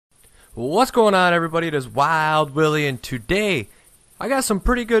What's going on, everybody? It is WildWilly, and today I got some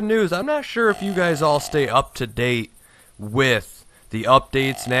pretty good news. I'm not sure if you guys all stay up to date with the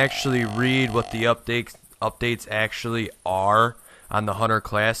updates and actually read what the updates actually are on the Hunter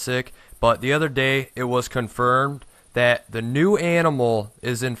Classic, but the other day it was confirmed that the new animal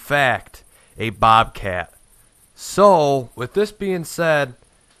is in fact a bobcat. So, with this being said,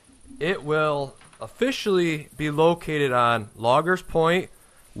 it will officially be located on Loggers Point,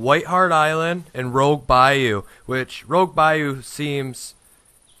 White Hart Island, and Rogue Bayou, which Rogue Bayou seems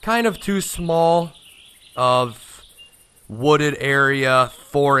kind of too small of wooded area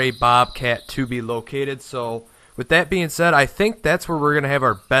for a bobcat to be located. So with that being said, I think that's where we're going to have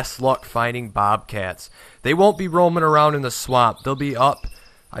our best luck finding bobcats. They won't be roaming around in the swamp. They'll be up,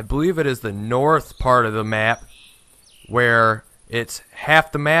 I believe it is the north part of the map, where it's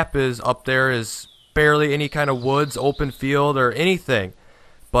half the map is up there is barely any kind of woods, open field, or anything.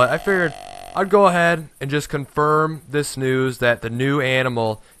 But I figured I'd go ahead and just confirm this news that the new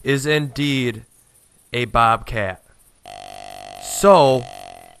animal is indeed a bobcat. So,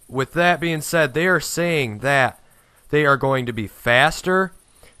 with that being said, they are saying that they are going to be faster,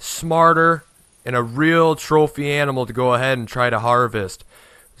 smarter, and a real trophy animal to go ahead and try to harvest.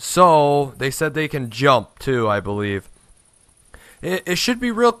 So, they said they can jump too, I believe. It should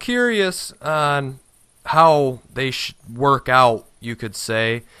be real curious on how they work out, you could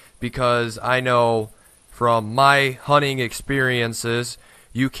say, because I know from my hunting experiences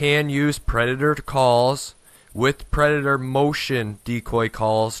you can use predator calls with predator motion decoy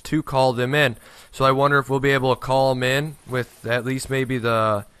calls to call them in. So I wonder if we'll be able to call them in with at least maybe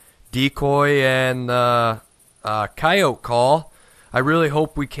the decoy and the coyote call. I really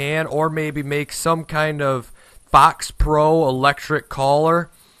hope we can, or maybe make some kind of Fox Pro electric caller,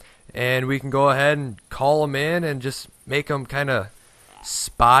 and we can go ahead and call them in and just make them kind of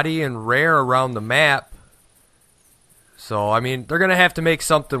spotty and rare around the map. So, I mean, they're going to have to make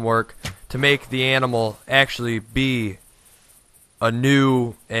something work to make the animal actually be a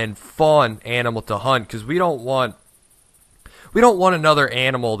new and fun animal to hunt, because we don't want another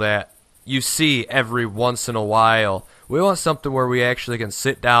animal that you see every once in a while. We want something where we actually can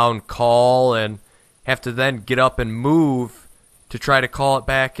sit down, call, and have to then get up and move to try to call it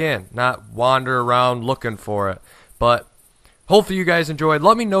back in, not wander around looking for it. But hopefully you guys enjoyed.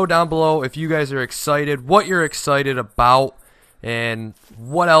 Let me know down below if you guys are excited, what you're excited about, and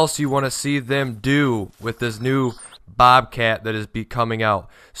what else you want to see them do with this new bobcat that is coming out.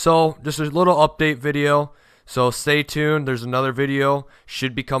 So just a little update video, so stay tuned. There's another video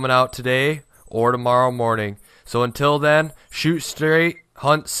should be coming out today or tomorrow morning. So until then, shoot straight,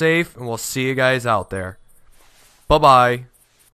 hunt safe, and we'll see you guys out there. Bye-bye.